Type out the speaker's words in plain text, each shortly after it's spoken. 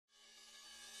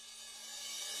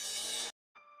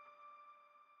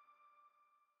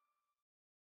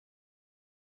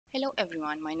Hello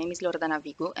everyone, my name is Loredana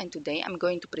Vigu and today I'm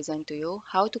going to present to you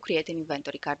how to create an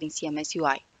inventory card in CMS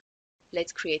UI.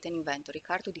 Let's create an inventory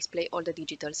card to display all the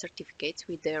digital certificates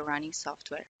with their running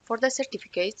software. For the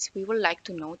certificates, we would like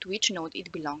to note which node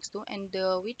it belongs to and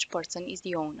which person is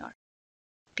the owner.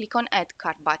 Click on Add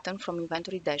Card button from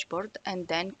Inventory Dashboard and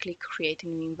then click Create a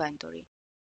new inventory.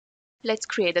 Let's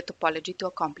create a topology to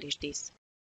accomplish this.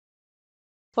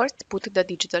 First, put the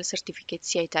digital certificate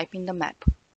CI type in the map.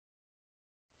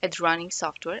 Add running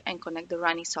software and connect the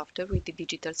running software with the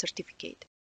digital certificate.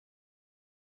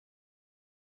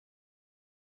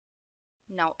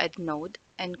 Now add node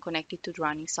and connect it to the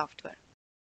running software.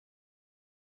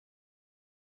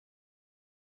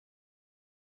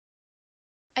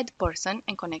 Add person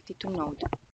and connect it to node.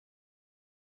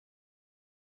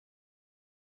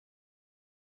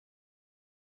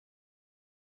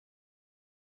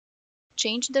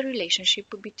 Change the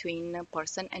relationship between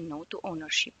person and node to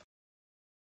ownership.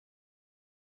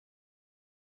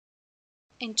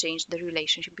 And change the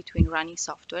relationship between running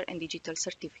software and digital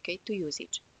certificate to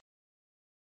usage.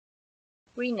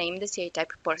 Rename the CI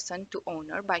type person to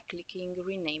owner by clicking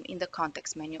Rename in the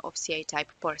context menu of CI type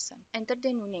person. Enter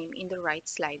the new name in the right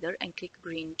slider and click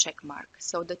green check mark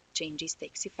so the changes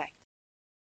takes effect.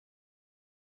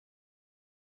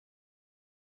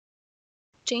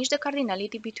 Change the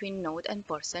cardinality between node and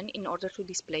person in order to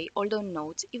display all the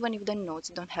nodes even if the nodes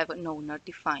don't have an owner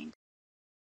defined.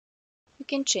 You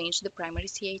can change the primary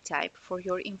CA type for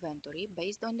your inventory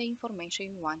based on the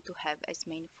information you want to have as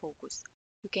main focus.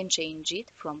 You can change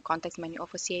it from context menu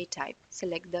of a CA type.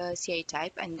 Select the CA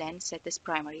type and then set as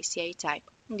primary CA type.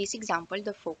 In this example,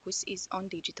 the focus is on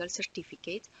digital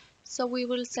certificates, so we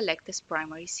will select as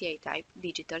primary CA type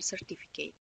digital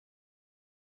certificate.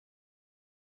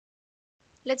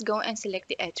 Let's go and select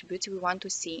the attributes we want to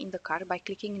see in the card by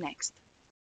clicking Next.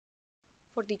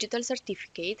 For digital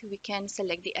certificate, we can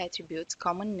select the attributes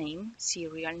common name,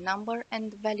 serial number,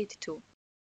 and valid to.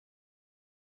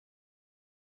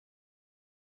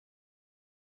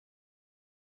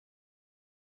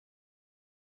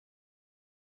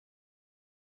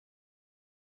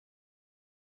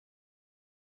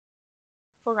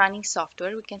 For running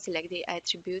software, we can select the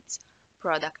attributes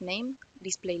product name,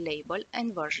 display label,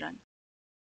 and version.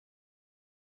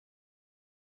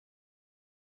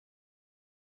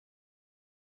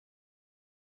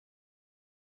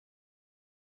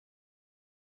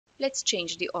 Let's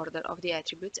change the order of the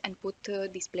attributes and put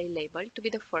display label to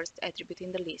be the first attribute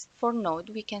in the list. For node,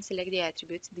 we can select the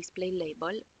attributes display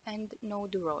label and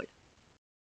node role.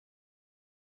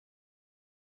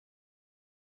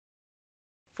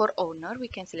 For owner, we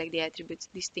can select the attributes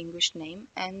distinguished name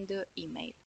and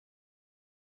email.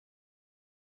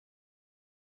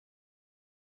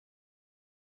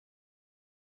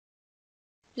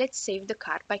 Let's save the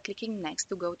card by clicking Next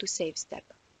to go to Save step.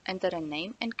 Enter a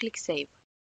name and click Save.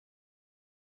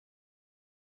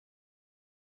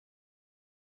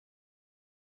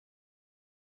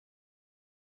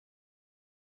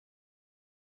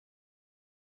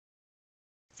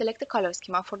 Select the color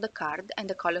schema for the card and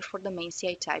the color for the main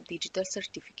CI type digital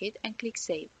certificate and click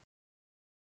Save.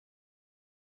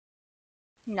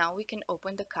 Now we can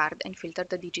open the card and filter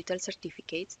the digital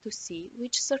certificates to see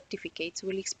which certificates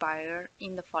will expire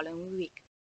in the following week.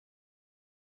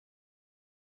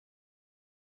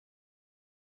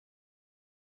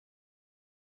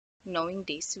 Knowing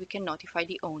this, we can notify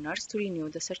the owners to renew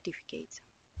the certificates.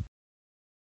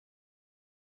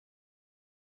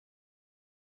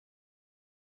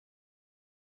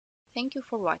 Thank you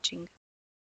for watching.